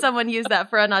heard someone use that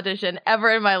for an audition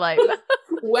ever in my life.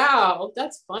 Wow,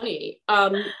 that's funny.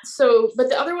 But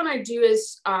the other one I do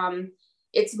is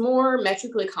it's more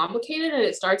metrically complicated, and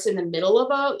it starts in the middle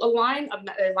of a line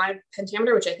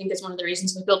pentameter, which I think is one of the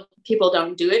reasons people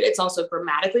don't do it. It's also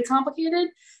grammatically complicated.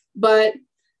 But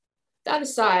that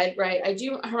aside, right, I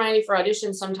do Hermione for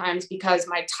auditions sometimes because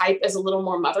my type is a little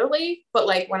more motherly. But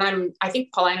like I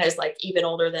think Paulina is like even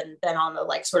older than on the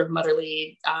like sort of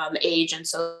motherly age. And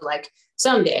so like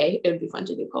someday it would be fun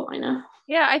to do Paulina.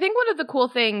 Yeah, I think one of the cool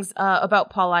things about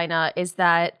Paulina is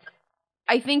that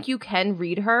I think you can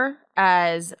read her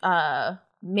as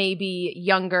maybe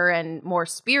younger and more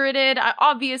spirited.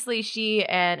 Obviously, she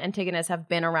and Antigonus have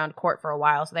been around court for a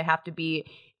while, so they have to be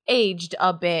aged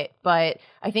a bit. But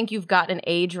I think you've got an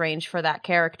age range for that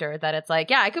character that it's like,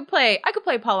 yeah, I could play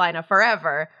Paulina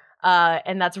forever,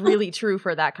 and that's really true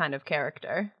for that kind of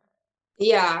character.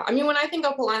 Yeah, I mean, when I think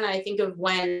of Paulina, I think of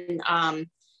when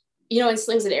in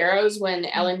Slings and Arrows, when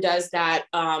Ellen does that,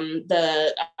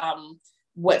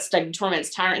 what Study Torment's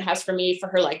Tyrant has for me for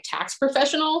her like tax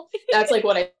professional. That's like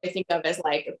what I think of as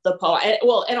like the Paulina.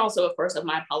 Well, and also of course of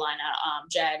my Paulina,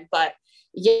 Jen. But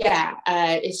yeah,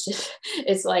 it's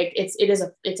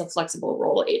a flexible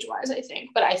role age wise, I think.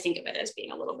 But I think of it as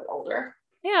being a little bit older.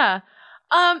 Yeah.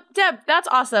 Deb, that's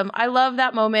awesome. I love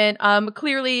that moment.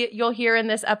 Clearly you'll hear in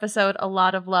this episode a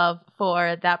lot of love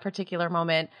for that particular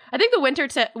moment. I think the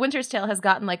Winter's Tale has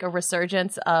gotten like a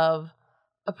resurgence of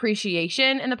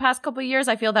appreciation in the past couple of years.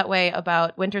 I feel that way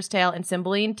about Winter's Tale and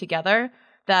Cymbeline together,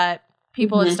 that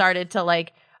people have started to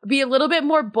like be a little bit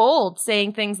more bold,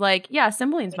 saying things like, yeah,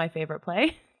 Cymbeline's my favorite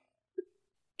play.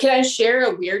 Can I share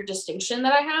a weird distinction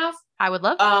that I have? I would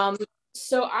love.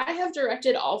 So I have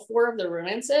directed all 4 of the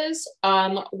romances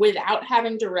without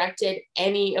having directed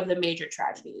any of the major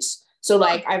tragedies. So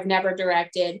like I've never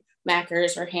directed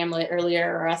Macbeth or Hamlet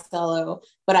earlier or Othello,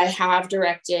 but I have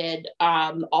directed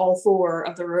all 4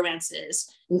 of the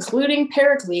romances, including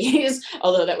Pericles,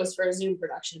 although that was for a Zoom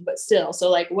production, but still. So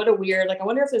like what a weird, like I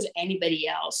wonder if there's anybody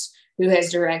else who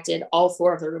has directed all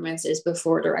 4 of the romances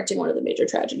before directing one of the major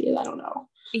tragedies. I don't know.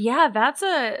 Yeah,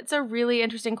 it's a really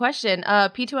interesting question.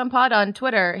 P2M Pod on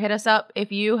Twitter, hit us up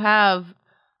if you have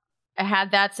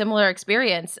had that similar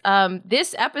experience.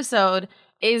 This episode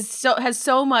has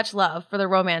so much love for the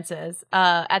romances.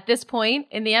 At this point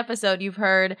in the episode, you've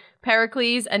heard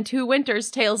Pericles and 2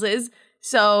 Winter's Taleses.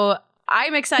 So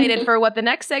I'm excited for what the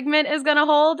next segment is going to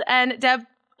hold. And Deb,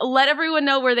 let everyone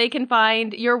know where they can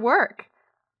find your work.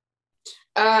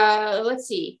 Let's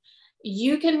see.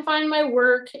 You can find my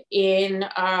work in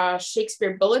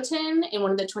Shakespeare Bulletin in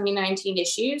one of the 2019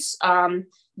 issues.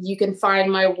 You can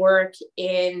find my work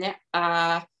in,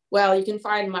 you can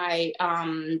find my,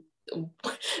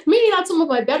 maybe not some of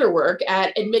my better work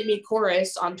at Admit Me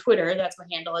Chorus on Twitter. That's my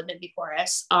handle, Admit Me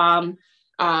Chorus.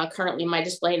 Currently my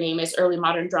display name is Early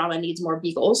Modern Drama Needs More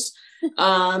Beagles.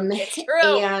 And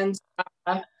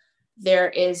there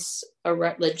is a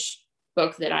Rutledge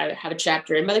book that I have a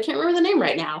chapter in, but I can't remember the name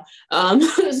right now.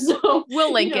 So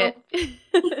we'll link it.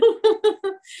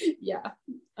 Yeah.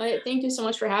 Thank you so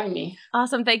much for having me.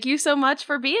 Awesome. Thank you so much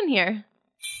for being here.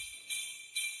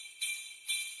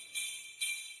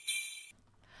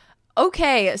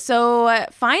 Okay, so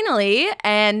finally,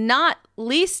 and not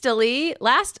leastily,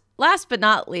 last but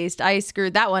not least, I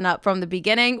screwed that one up from the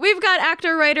beginning. We've got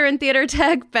actor, writer, and theater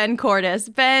tech Ben Cordes.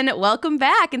 Ben, welcome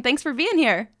back, and thanks for being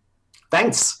here.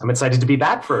 Thanks. I'm excited to be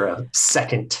back for a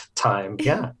second time.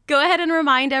 Yeah. Go ahead and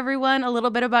remind everyone a little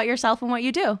bit about yourself and what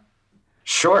you do.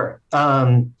 Sure.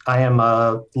 I am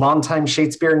a longtime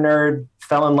Shakespeare nerd,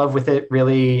 fell in love with it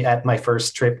really at my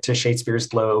first trip to Shakespeare's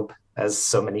Globe, as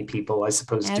so many people, I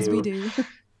suppose, do. As we do.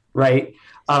 Right.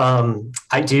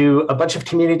 I do a bunch of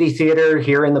community theater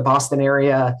here in the Boston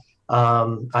area.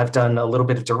 I've done a little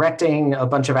bit of directing, a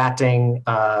bunch of acting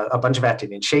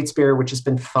in Shakespeare, which has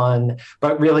been fun.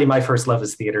 But really, my first love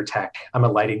is theater tech. I'm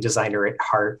a lighting designer at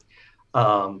heart.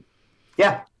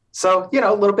 Yeah. So,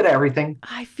 a little bit of everything.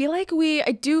 I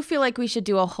do feel like we should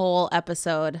do a whole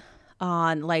episode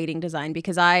on lighting design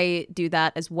because I do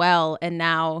that as well. And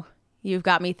now you've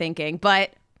got me thinking,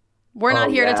 but we're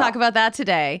not here to talk about that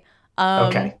today.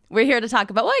 Okay. We're here to talk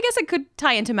about, well, I guess it could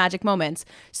tie into magic moments.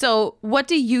 So what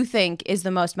do you think is the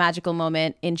most magical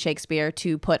moment in Shakespeare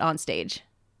to put on stage?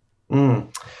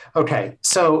 Okay.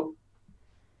 So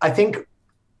I think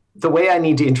the way I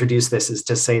need to introduce this is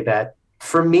to say that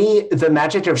for me, the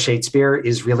magic of Shakespeare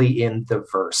is really in the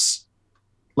verse.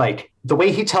 Like the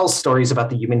way he tells stories about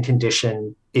the human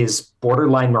condition is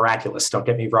borderline miraculous. Don't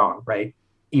get me wrong, right?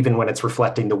 Even when it's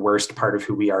reflecting the worst part of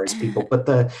who we are as people. But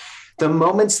the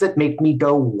moments that make me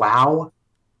go, wow,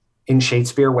 in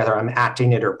Shakespeare, whether I'm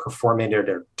acting it or performing it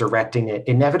or directing it,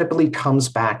 inevitably comes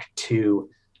back to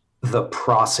the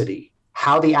prosody,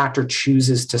 how the actor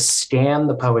chooses to scan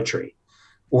the poetry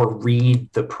or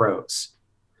read the prose.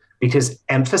 Because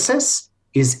emphasis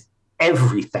is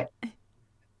everything,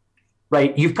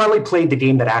 right? You've probably played the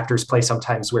game that actors play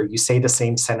sometimes where you say the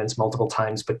same sentence multiple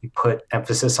times, but you put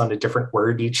emphasis on a different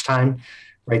word each time,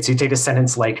 right? So you take a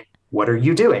sentence like, what are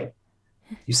you doing?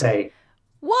 You say,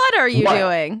 what are you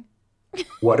doing?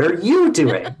 What are you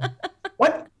doing?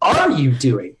 What are you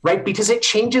doing, right? Because it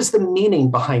changes the meaning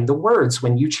behind the words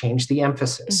when you change the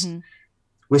emphasis. Mm-hmm.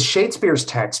 With Shakespeare's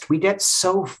text, we get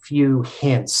so few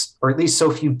hints, or at least so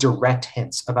few direct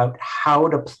hints about how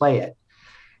to play it.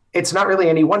 It's not really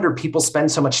any wonder people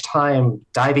spend so much time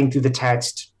diving through the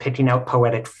text, picking out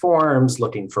poetic forms,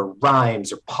 looking for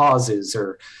rhymes or pauses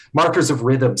or markers of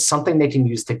rhythm, something they can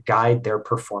use to guide their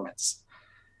performance.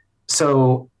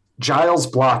 So Giles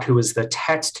Block, who was the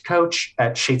text coach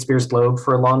at Shakespeare's Globe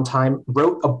for a long time,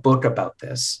 wrote a book about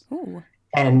this. Ooh.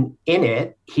 And in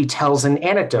it, he tells an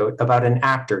anecdote about an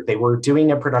actor. They were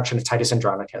doing a production of Titus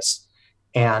Andronicus,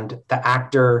 and the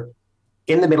actor,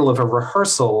 in the middle of a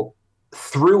rehearsal,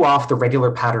 threw off the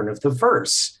regular pattern of the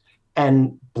verse.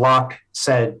 And Block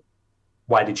said,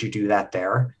 why did you do that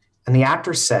there? And the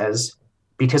actor says,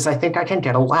 because I think I can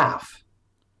get a laugh.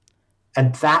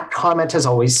 And that comment has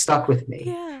always stuck with me.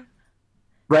 Yeah.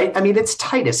 Right? I mean, it's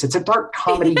Titus. It's a dark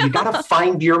comedy. You got to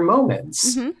find your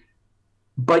moments. Mm-hmm.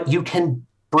 But you can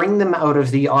bring them out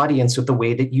of the audience with the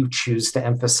way that you choose to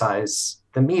emphasize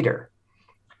the meter.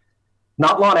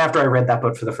 Not long after I read that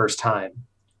book for the first time,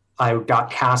 I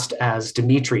got cast as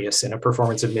Demetrius in a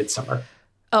performance of Midsummer.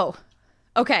 Oh,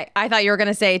 okay. I thought you were going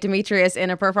to say Demetrius in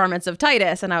a performance of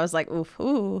Titus, and I was like, oof,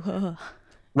 ooh.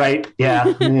 Right?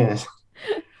 Yeah. Yeah.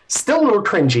 Still a little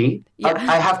cringy. Yeah.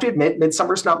 I have to admit,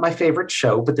 Midsummer's not my favorite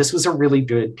show, but this was a really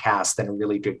good cast and a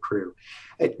really good crew.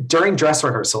 During dress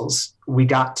rehearsals, we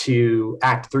got to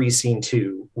Act 3, Scene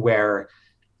 2, where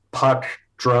Puck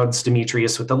drugs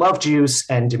Demetrius with the love juice,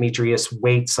 and Demetrius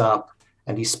wakes up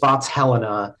and he spots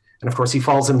Helena. And of course, he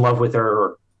falls in love with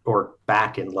her or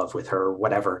back in love with her or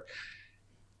whatever.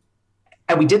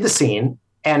 And we did the scene.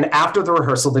 And after the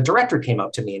rehearsal, the director came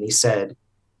up to me and he said,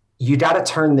 you got to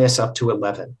turn this up to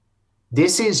 11.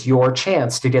 This is your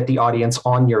chance to get the audience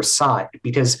on your side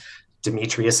because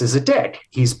Demetrius is a dick.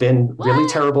 He's been really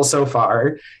terrible so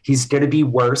far. He's going to be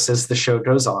worse as the show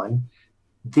goes on.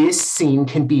 This scene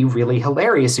can be really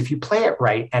hilarious if you play it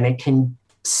right, and it can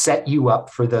set you up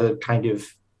for the kind of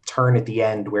turn at the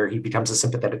end where he becomes a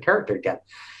sympathetic character again.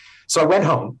 So I went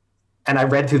home and I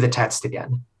read through the text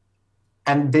again.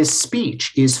 And this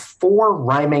speech is 4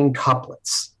 rhyming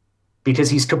couplets because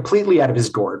he's completely out of his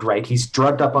gourd, right? He's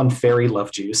drugged up on fairy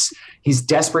love juice. He's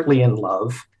desperately in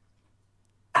love.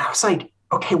 And I was like,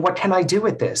 okay, what can I do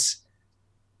with this?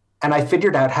 And I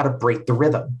figured out how to break the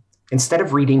rhythm. Instead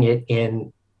of reading it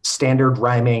in standard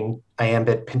rhyming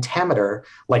iambic pentameter,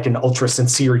 like an ultra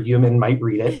sincere human might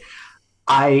read it,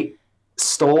 I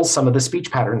stole some of the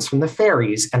speech patterns from the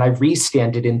fairies and I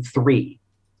re-scanned it in 3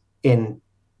 in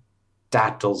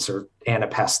dactyls or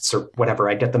anapests or whatever.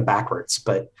 I get them backwards,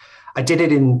 but I did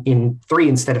it in 3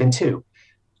 instead of in 2.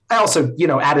 I also,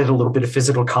 added a little bit of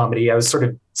physical comedy. I was sort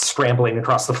of scrambling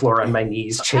across the floor on my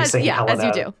knees, chasing Helena.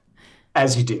 As you do.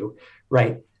 As you do,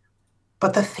 right?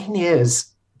 But the thing is,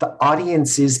 the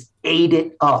audiences ate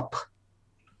it up.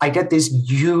 I get this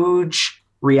huge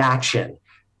reaction.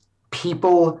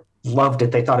 People loved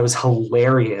it. They thought it was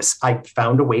hilarious. I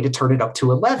found a way to turn it up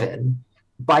to 11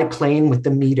 by playing with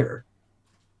the meter.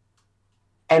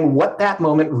 And what that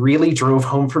moment really drove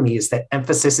home for me is that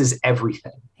emphasis is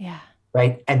everything. Yeah.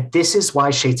 Right? And this is why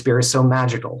Shakespeare is so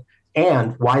magical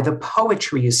and why the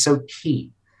poetry is so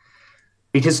key.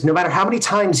 Because no matter how many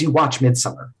times you watch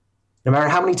Midsummer, no matter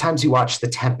how many times you watch The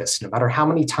Tempest, no matter how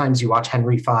many times you watch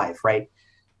Henry V, right?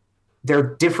 There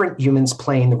are different humans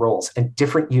playing the roles and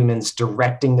different humans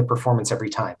directing the performance every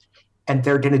time. And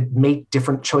they're going to make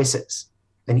different choices.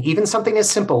 And even something as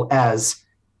simple as,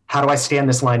 how do I stand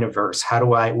this line of verse?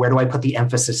 Where do I put the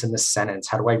emphasis in this sentence?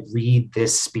 How do I read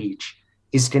this speech?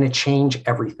 Is going to change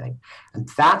everything. And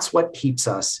that's what keeps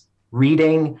us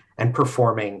reading and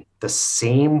performing the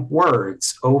same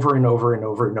words over and over and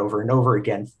over and over and over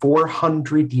again,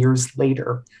 400 years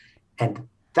later. And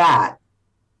that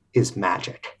is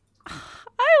magic.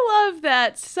 I love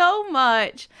that so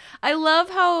much. I love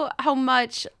how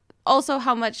much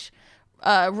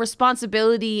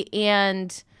responsibility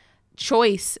and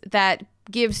choice that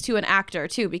gives to an actor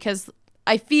too, because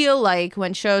I feel like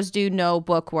when shows do no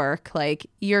book work, like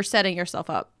you're setting yourself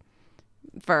up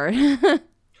for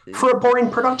a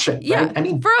boring production. Yeah, right? I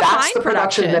mean, for a that's fine the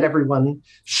production that everyone,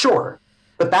 sure,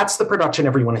 but that's the production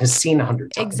everyone has seen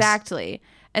 100 times. Exactly.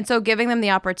 And so giving them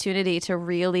the opportunity to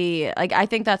really, like, I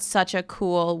think that's such a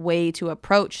cool way to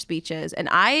approach speeches. And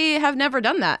I have never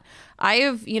done that. I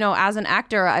have, as an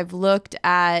actor, I've looked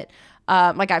at,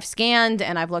 I've scanned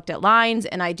and I've looked at lines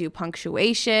and I do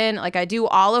punctuation. Like I do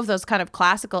all of those kind of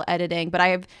classical editing, but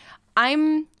I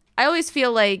always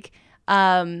feel like,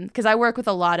 because I work with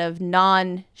a lot of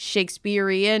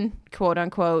non-Shakespearean, quote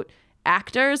unquote,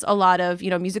 actors, a lot of,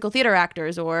 musical theater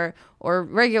actors or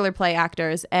regular play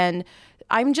actors. And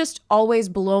I'm just always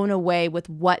blown away with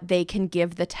what they can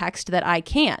give the text that I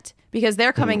can't, because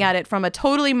they're coming at it from a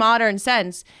totally modern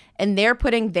sense and they're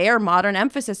putting their modern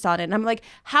emphasis on it. And I'm like,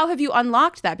 how have you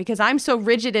unlocked that? Because I'm so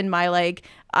rigid in my, like,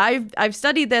 I've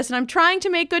studied this and I'm trying to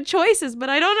make good choices, but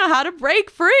I don't know how to break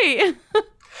free.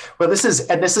 Well, this is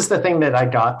the thing that I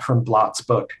got from Blott's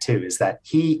book too, is that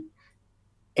he,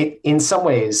 in some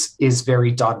ways, is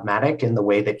very dogmatic in the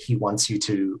way that he wants you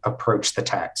to approach the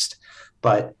text.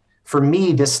 But for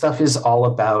me, this stuff is all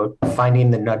about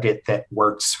finding the nugget that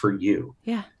works for you.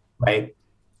 Yeah. Right.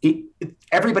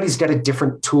 Everybody's got a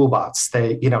different toolbox.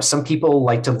 Some people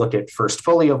like to look at first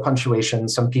folio punctuation.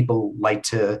 Some people like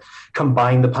to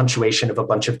combine the punctuation of a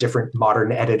bunch of different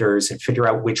modern editors and figure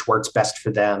out which works best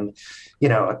for them.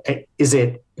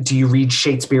 Do you read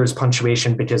Shakespeare's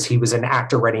punctuation because he was an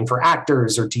actor writing for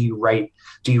actors, or do you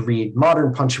read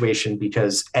modern punctuation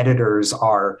because editors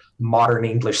are modern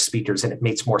English speakers and it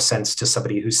makes more sense to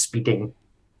somebody who's speaking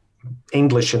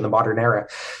English in the modern era?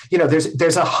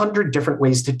 There's 100 different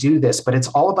ways to do this, but it's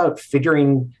all about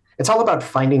finding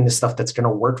the stuff that's going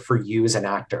to work for you as an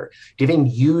actor, giving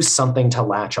you something to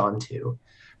latch onto.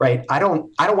 Right. I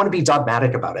don't want to be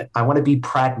dogmatic about it. I want to be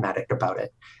pragmatic about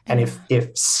it. And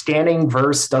if scanning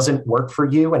verse doesn't work for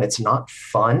you and it's not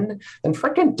fun, then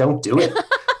frickin' don't do it.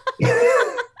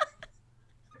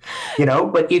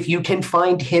 But if you can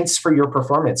find hints for your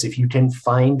performance, if you can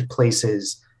find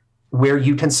places where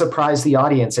you can surprise the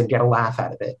audience and get a laugh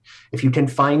out of it, if you can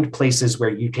find places where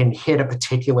you can hit a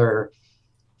particular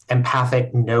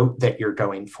empathic note that you're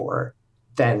going for,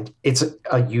 then it's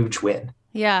a huge win.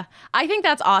 Yeah, I think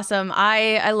that's awesome.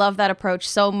 I love that approach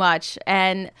so much.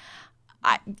 And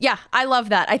I love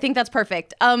that. I think that's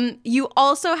perfect. You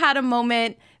also had a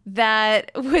moment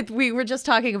that we were just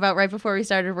talking about right before we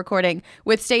started recording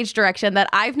with stage direction that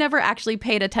I've never actually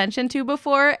paid attention to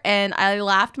before. And I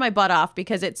laughed my butt off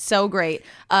because it's so great.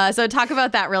 So talk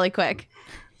about that really quick.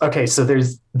 Okay, so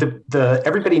there's the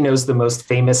everybody knows the most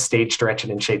famous stage direction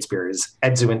in Shakespeare is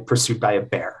Exeunt pursued by a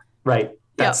bear, right?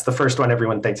 That's the first one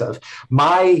everyone thinks of.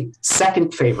 My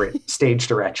second favorite stage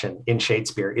direction in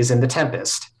Shakespeare is in The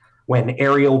Tempest, when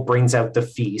Ariel brings out the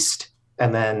feast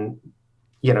and then,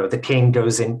 the king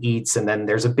goes and eats, and then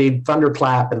there's a big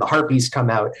thunderclap and the harpies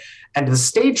come out. And the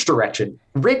stage direction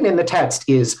written in the text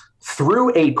is,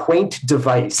 through a quaint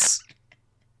device,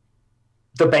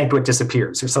 the banquet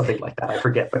disappears, or something like that. I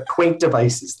forget, but quaint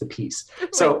device is the piece.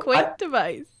 So quaint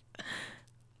device.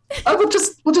 We'll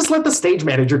just let the stage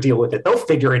manager deal with it. They'll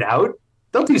figure it out.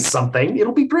 They'll do something.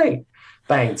 It'll be great.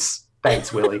 Thanks,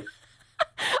 Willie.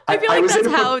 I feel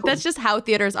like that's just how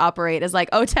theaters operate. Is like,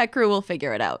 tech crew will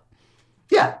figure it out.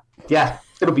 Yeah,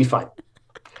 it'll be fine.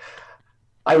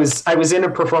 I was in a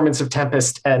performance of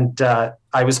Tempest, and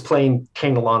I was playing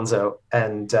King Alonso,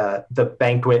 and the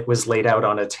banquet was laid out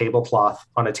on a tablecloth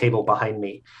on a table behind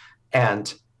me,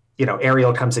 and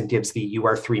Ariel comes and gives the "You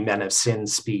are three men of sin"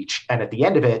 speech. And at the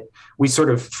end of it, we sort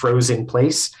of froze in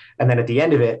place. And then at the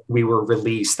end of it, we were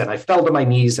released. And I fell to my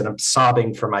knees and I'm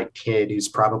sobbing for my kid who's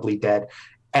probably dead.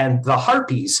 And the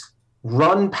harpies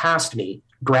run past me,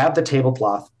 grab the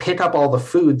tablecloth, pick up all the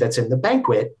food that's in the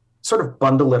banquet, sort of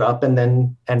bundle it up and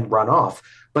run off.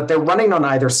 But they're running on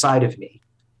either side of me.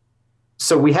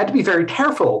 So we had to be very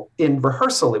careful in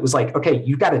rehearsal. It was like, okay,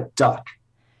 you got to duck,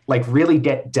 like really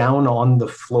get down on the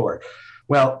floor.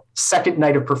 Well, second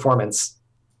night of performance,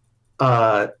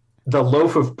 the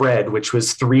loaf of bread, which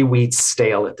was 3 weeks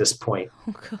stale at this point,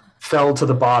 fell to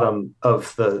the bottom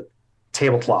of the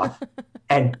tablecloth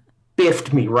and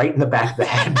biffed me right in the back of the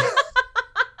head.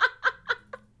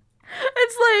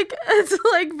 It's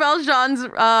like Valjean's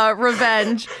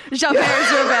revenge,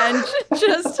 Javert's revenge.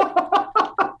 Just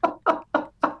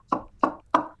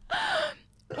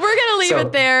we're gonna leave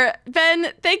it there.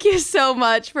 Ben, thank you so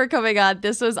much for coming on.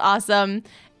 This was awesome,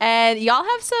 and y'all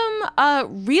have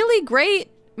some really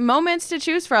great moments to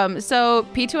choose from. So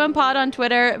P2M Pod on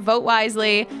Twitter, vote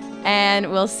wisely,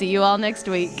 and we'll see you all next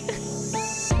week.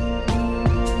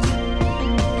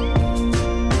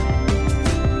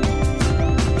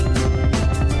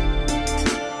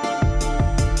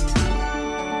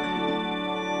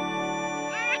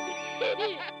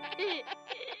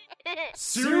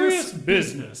 Serious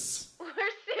business.